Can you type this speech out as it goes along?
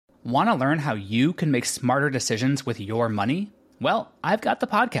Want to learn how you can make smarter decisions with your money? Well, I've got the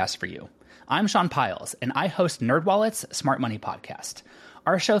podcast for you. I'm Sean Piles, and I host NerdWallet's Smart Money Podcast.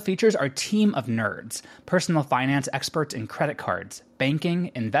 Our show features our team of nerds, personal finance experts in credit cards,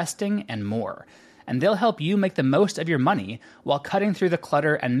 banking, investing, and more. And they'll help you make the most of your money while cutting through the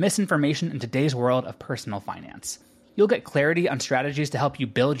clutter and misinformation in today's world of personal finance. You'll get clarity on strategies to help you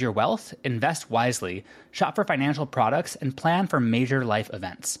build your wealth, invest wisely, shop for financial products, and plan for major life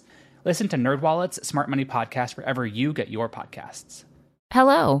events. Listen to NerdWallet's Smart Money Podcast wherever you get your podcasts.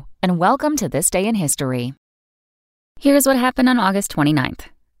 Hello, and welcome to This Day in History. Here's what happened on August 29th.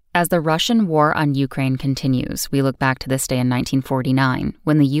 As the Russian war on Ukraine continues, we look back to this day in 1949,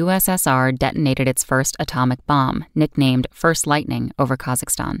 when the USSR detonated its first atomic bomb, nicknamed First Lightning, over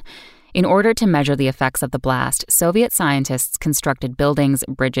Kazakhstan. In order to measure the effects of the blast, Soviet scientists constructed buildings,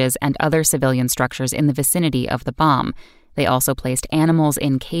 bridges, and other civilian structures in the vicinity of the bomb. They also placed animals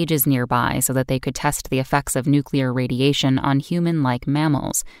in cages nearby so that they could test the effects of nuclear radiation on human-like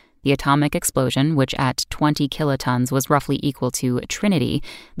mammals. The atomic explosion, which at 20 kilotons was roughly equal to Trinity,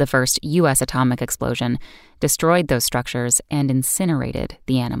 the first U.S. atomic explosion, destroyed those structures and incinerated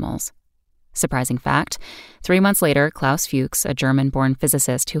the animals. Surprising fact, 3 months later, Klaus Fuchs, a German-born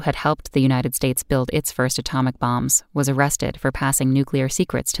physicist who had helped the United States build its first atomic bombs, was arrested for passing nuclear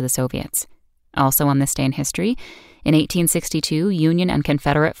secrets to the Soviets. Also on this day in history, in 1862, Union and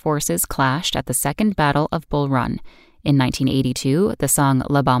Confederate forces clashed at the Second Battle of Bull Run. In 1982, the song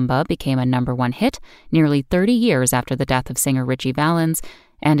La Bamba became a #1 hit, nearly 30 years after the death of singer Ritchie Valens,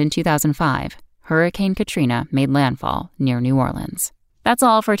 and in 2005, Hurricane Katrina made landfall near New Orleans. That's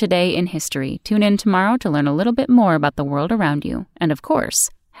all for today in history. Tune in tomorrow to learn a little bit more about the world around you. And of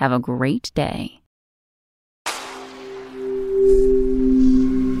course, have a great day.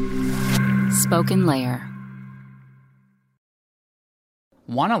 Spoken Layer.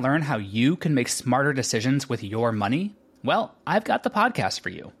 Want to learn how you can make smarter decisions with your money? Well, I've got the podcast for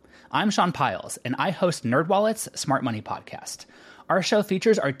you. I'm Sean Piles, and I host NerdWallet's Smart Money Podcast. Our show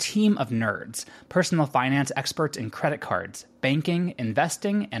features our team of nerds, personal finance experts in credit cards, banking,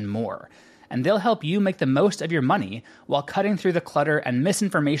 investing, and more. And they'll help you make the most of your money while cutting through the clutter and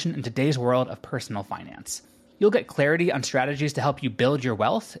misinformation in today's world of personal finance. You'll get clarity on strategies to help you build your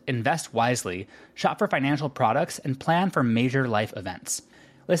wealth, invest wisely, shop for financial products, and plan for major life events.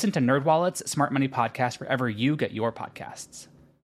 Listen to NerdWallet's Smart Money Podcast wherever you get your podcasts.